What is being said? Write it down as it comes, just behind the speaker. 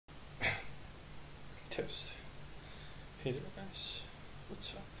Test. Hey there guys,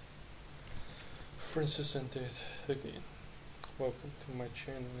 what's up? Francis and Death again. Welcome to my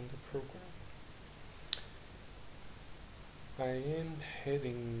channel and the program. I am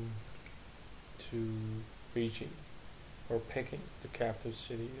heading to Beijing, or Peking, the capital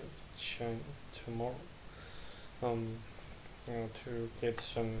city of China, tomorrow.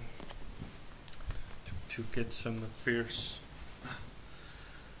 To get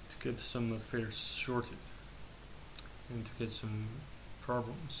some affairs sorted, and to get some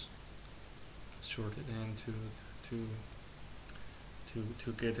problems sorted, and to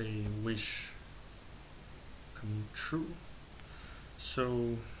get a wish come true.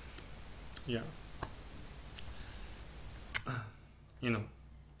 So yeah,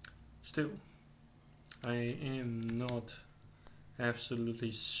 still I am not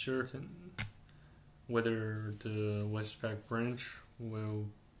absolutely certain whether the Westpac branch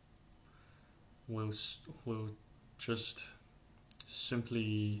will just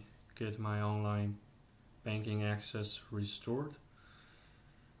simply get my online banking access restored.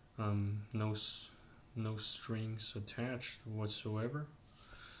 No strings attached whatsoever.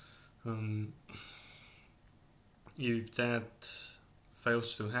 If that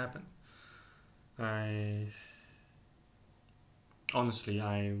fails to happen, I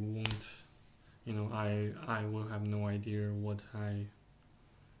won't, I will have no idea what I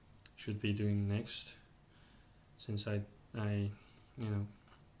should be doing next, since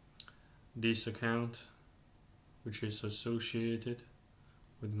this account, which is associated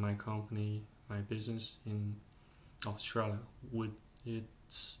with my company, my business in Australia, with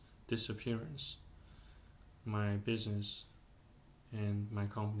its disappearance, my business and my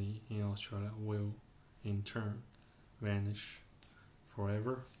company in Australia will in turn vanish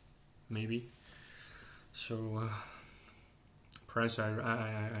forever, maybe. So perhaps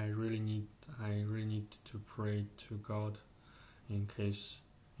I really need to pray to God in case,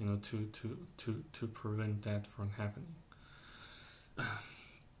 to prevent that from happening.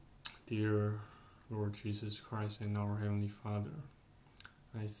 Dear Lord Jesus Christ and our Heavenly Father,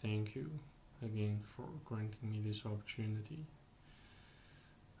 I thank you again for granting me this opportunity,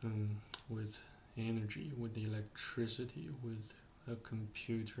 with energy, with electricity, with a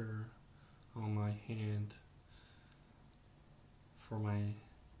computer on my hand, for my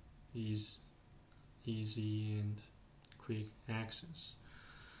easy and quick access,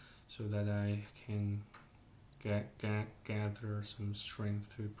 so that I can gather some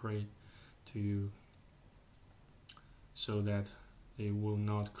strength to pray to you, so that they will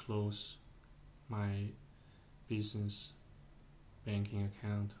not close my business banking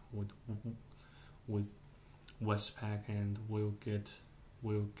account with Westpac, and will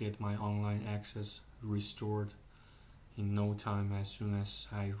get my online access restored in no time, as soon as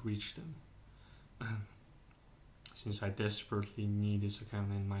I reach them. Since I desperately need this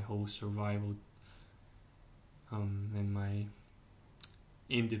account, and my whole survival and my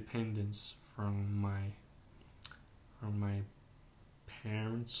independence from my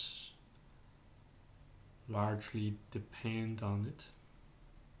parents largely depend on it.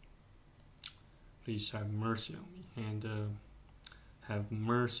 Please have mercy on me, and have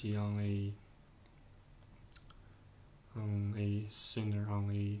mercy on a sinner,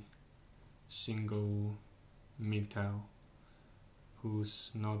 on a single MGTOW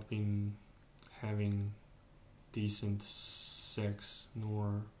who's not been having decent sex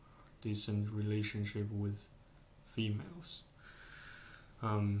nor decent relationship with females.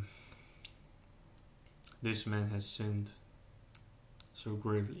 This man has sinned so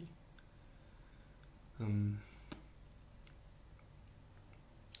gravely.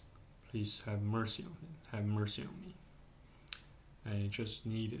 Please have mercy on him. Have mercy on me. I just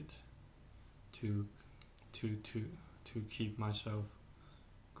needed to keep myself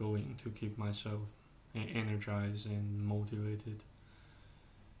going, to keep myself energized and motivated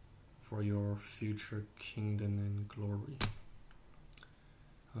for your future kingdom and glory.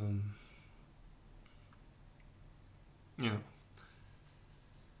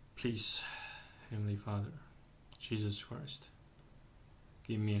 Please, Heavenly Father, Jesus Christ,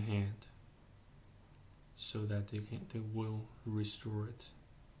 give me a hand, so that they will restore it.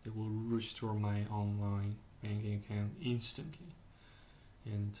 They will restore my online banking account instantly,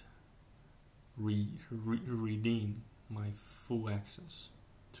 and redeem my full access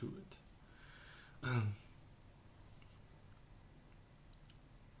to it.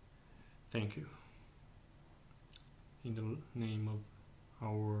 Thank you. In the name of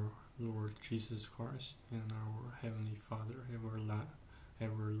our Lord Jesus Christ and our Heavenly Father, ever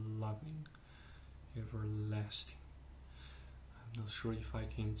loving, everlasting. I'm not sure if I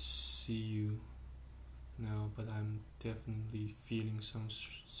can see you now, but I'm definitely feeling some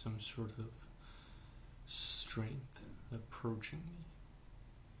sort of strength approaching me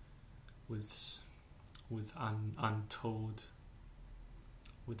with untold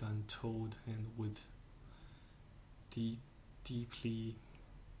and with deeply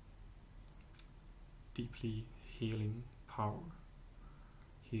healing power,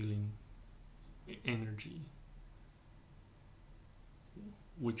 healing energy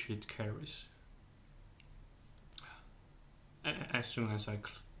which it carries. As soon as I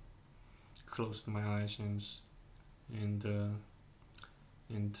closed my eyes and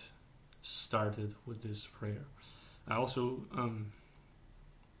started with this prayer, I also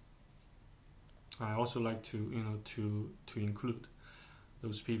like to include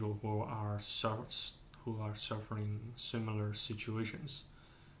those people who are suffering similar situations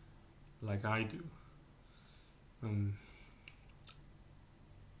like I do.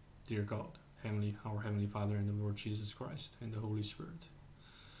 Dear God, our Heavenly Father, and the Lord Jesus Christ, and the Holy Spirit,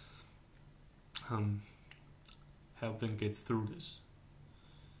 help them get through this,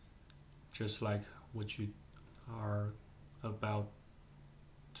 just like what you are about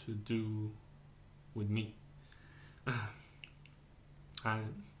to do with me.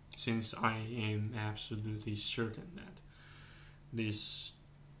 Since I am absolutely certain that these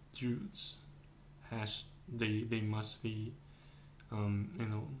Jews they must be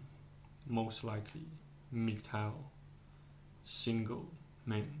most likely MGTOW single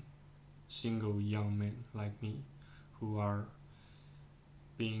young men like me, who are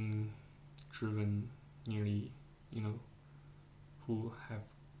being driven nearly, who have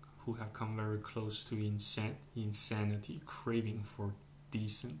come very close to insanity, craving for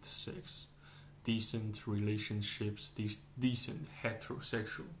decent sex, decent relationships, decent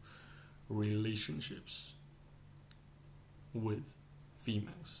heterosexual relationships with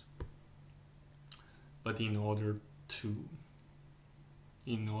females. But in order to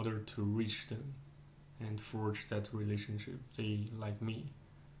reach them and forge that relationship, they, like me,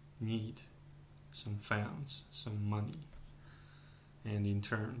 need some funds, some money, and in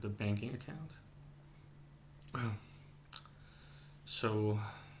turn the banking account. So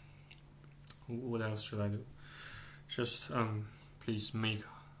what else should I do? Just please make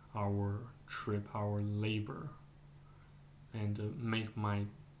our trip, our labor, and make my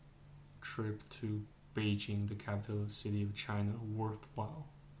trip to Beijing, the capital city of China, worthwhile,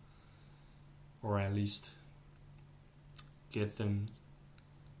 or at least get them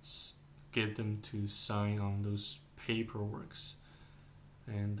to sign on those paperworks,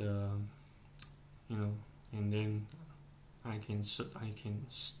 and and then I can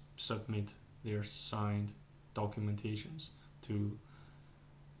submit their signed documentations to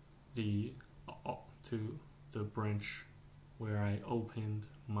the branch where I opened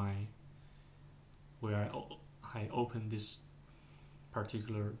this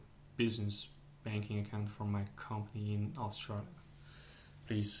particular business banking account for my company in Australia.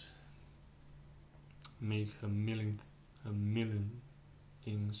 Please make a million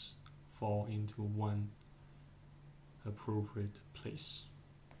things fall into one appropriate place.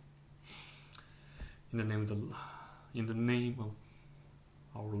 In the name of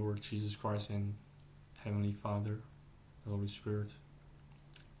our Lord Jesus Christ and Heavenly Father, the Holy Spirit.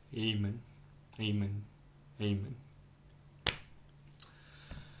 Amen. Amen. Amen.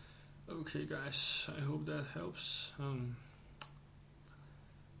 Okay, guys, I hope that helps.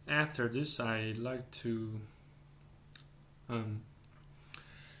 After this, I'd like to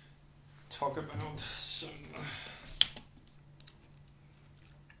talk about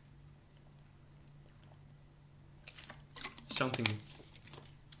something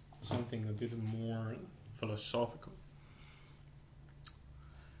a bit more philosophical.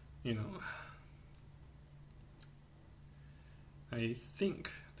 I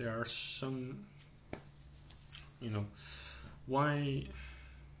think there are some, why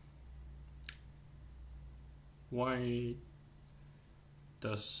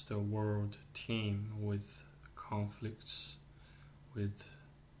does the world teem with conflicts, with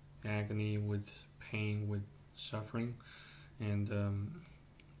agony, with pain, with suffering, and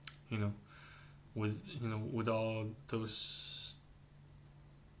with all those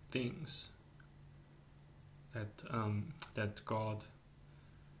things that God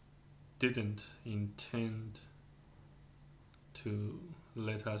didn't intend to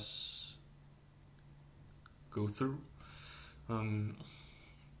let us go through.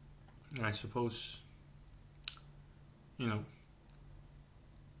 I suppose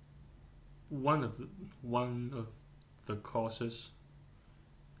one of the causes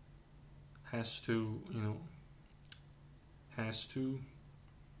has to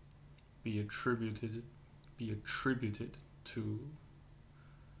be attributed be attributed to,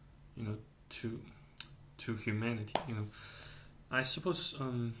 you know, to humanity. You know, I suppose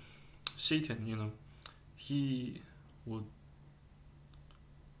Satan, you know, he would,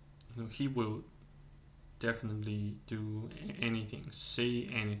 you know, he will definitely do anything, say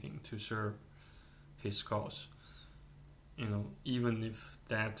anything to serve his cause. You know, even if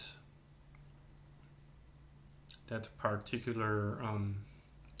that particular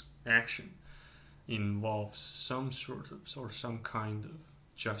action involves some sort of or some kind of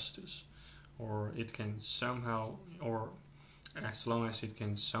justice, or it can somehow, or as long as it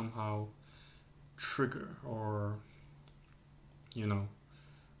can somehow trigger, or you know,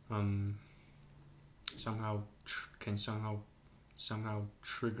 can somehow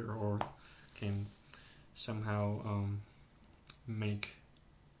trigger, or can somehow make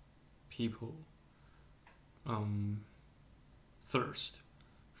people thirst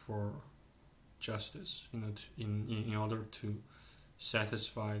for justice, you know, in order to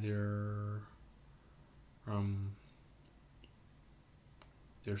satisfy their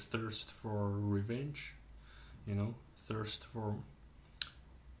thirst for revenge, you know, thirst for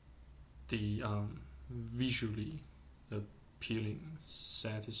the visually appealing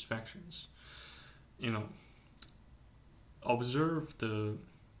satisfactions. You know, observe the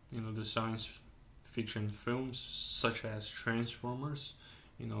science fiction films such as Transformers,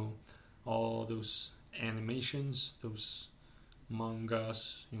 you know, all those animations, those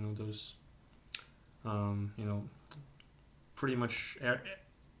mangas, you know, those you know, pretty much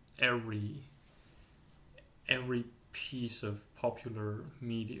every piece of popular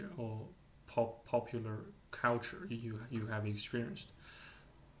media or popular culture you have experienced,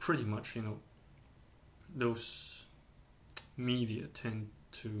 pretty much, you know, those media tend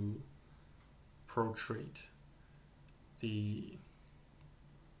to portray the,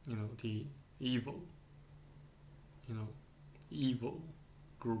 you know, the evil, you know, evil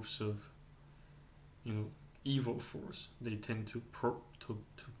groups of, you know, evil force. They tend to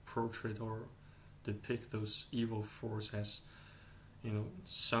portray or depict those evil force as, you know,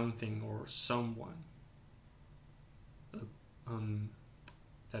 something or someone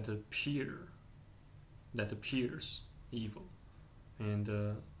that appears evil, and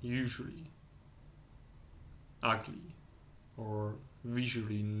usually ugly or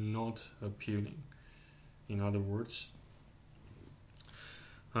visually not appealing. In other words,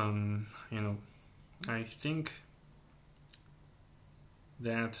 you know, I think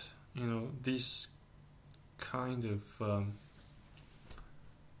that, you know, this kind of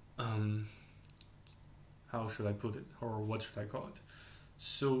how should I put it, or what should I call it,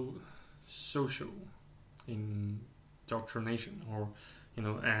 so social indoctrination, or, you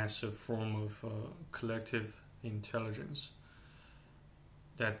know, as a form of collective intelligence,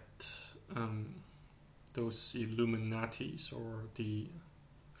 that those Illuminatis or the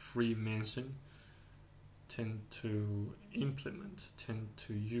Freemason tend to implement, tend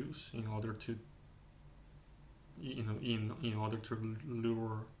to use in order to, you know, in order to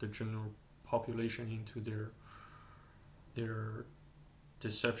lure the general population into their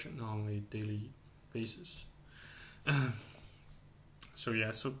deception on a daily basis. So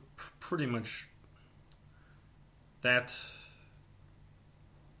yeah, so pretty much that,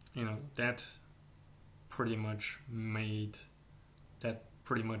 you know, that pretty much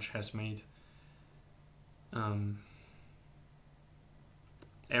has made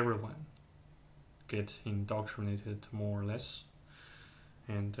everyone get indoctrinated more or less,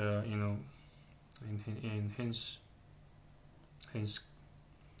 and you know, and hence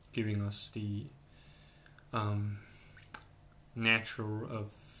giving us the natural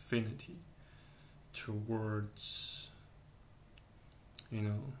affinity towards, you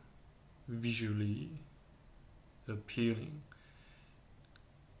know, visually appealing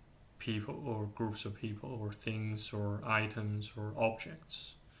people or groups of people or things or items or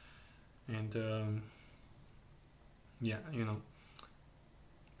objects. And yeah, you know,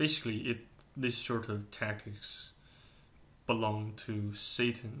 basically this sort of tactics belong to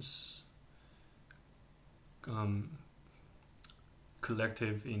Satan's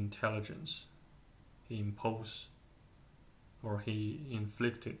collective intelligence he imposed, or he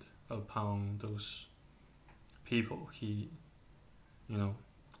inflicted upon those people he, you know,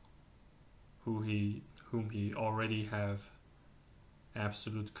 whom he already have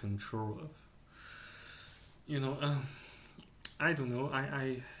absolute control of. You know, I don't know.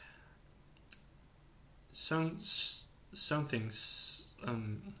 Something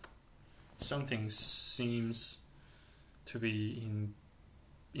seems to be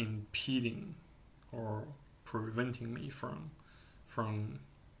impeding or preventing me from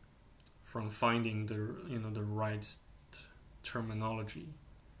from finding the right terminology,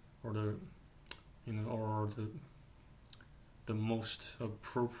 or the most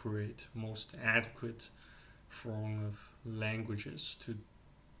appropriate, most adequate form of languages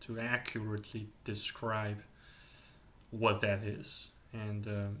to accurately describe what that is and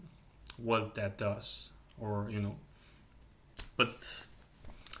what that does, or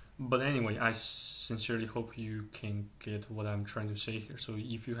but anyway, I sincerely hope you can get what I'm trying to say here. So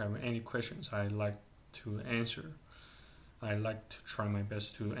if you have any questions, I like to try my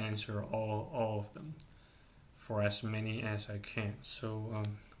best to answer all of them, for as many as I can. So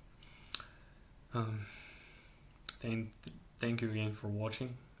thank you again for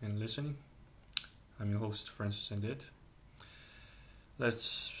watching and listening. I'm your host, Francis Endit.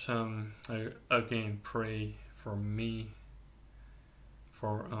 Let's again pray for me,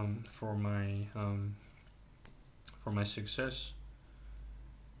 for my success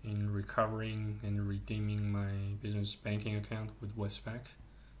in recovering and redeeming my business banking account with Westpac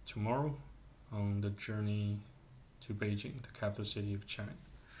tomorrow on the journey to Beijing, the capital city of China.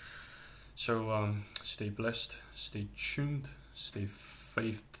 So stay blessed, stay tuned, stay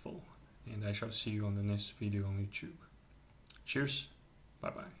faithful, and I shall see you on the next video on YouTube. Cheers,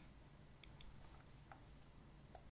 bye bye.